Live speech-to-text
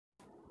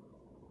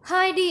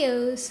Hi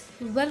dears,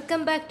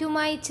 welcome back to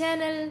my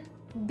channel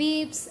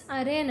Beeb'z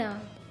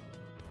Arena.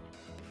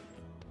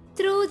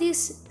 Through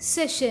this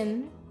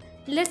session,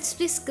 let's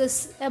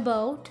discuss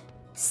about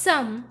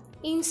some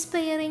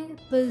inspiring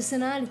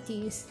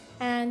personalities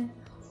and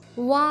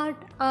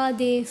what are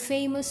they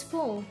famous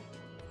for.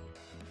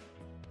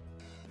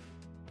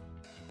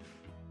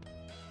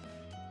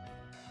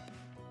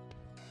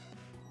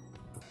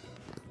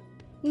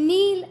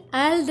 Neil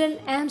Alden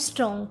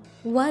Armstrong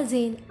was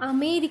an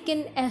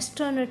American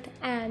astronaut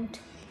and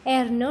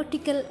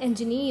aeronautical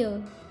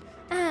engineer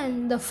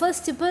and the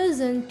first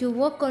person to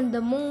walk on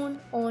the moon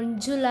on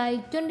July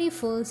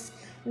 21,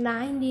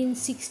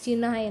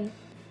 1969.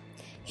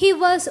 He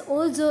was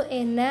also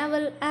a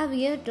naval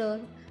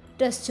aviator,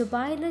 test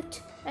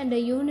pilot, and a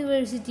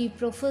university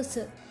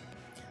professor.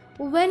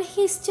 When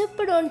he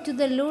stepped onto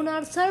the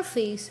lunar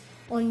surface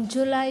on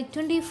July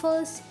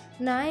 21,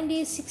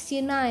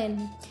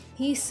 1969,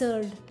 he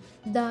said,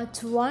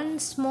 "That's one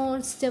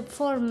small step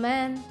for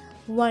man,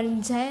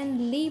 one giant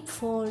leap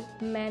for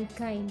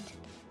mankind."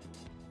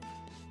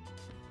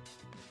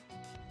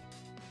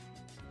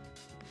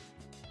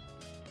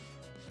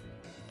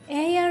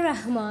 R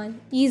Rahman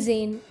is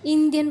an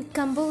Indian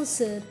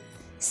composer,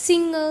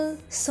 singer,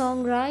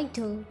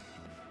 songwriter,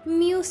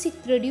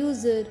 music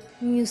producer,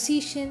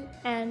 musician,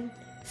 and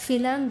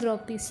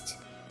philanthropist.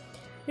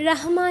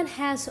 Rahman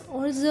has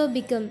also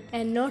become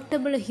a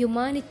notable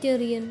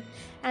humanitarian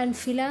and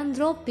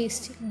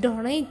philanthropist,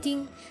 donating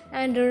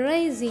and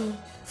raising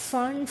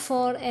funds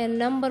for a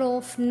number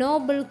of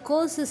noble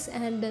causes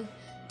and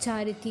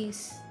charities.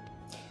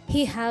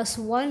 He has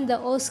won the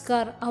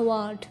Oscar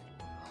Award.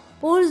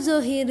 Also,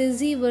 he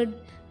received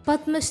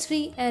Padma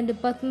Shri and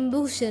Padma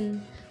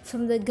Bhushan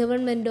from the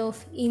Government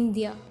of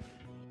India.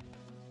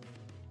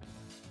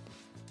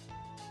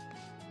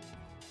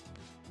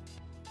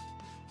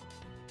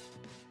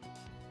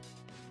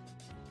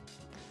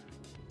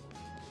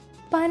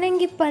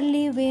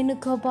 Panangapalli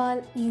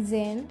Venugopal is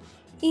an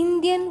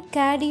Indian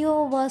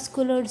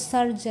cardiovascular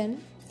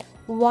surgeon,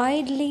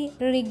 widely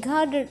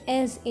regarded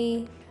as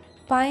a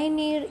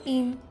pioneer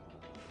in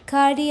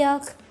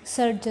cardiac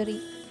surgery.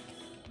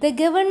 The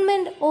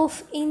Government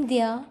of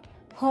India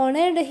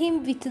honored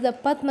him with the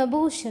Padma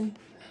Bhushan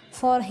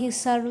for his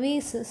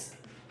services.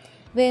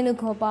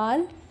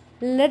 Venugopal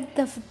led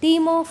the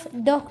team of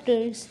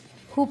doctors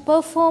who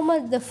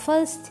performed the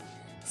first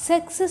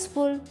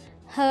successful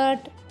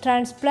heart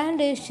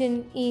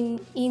transplantation in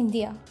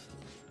India.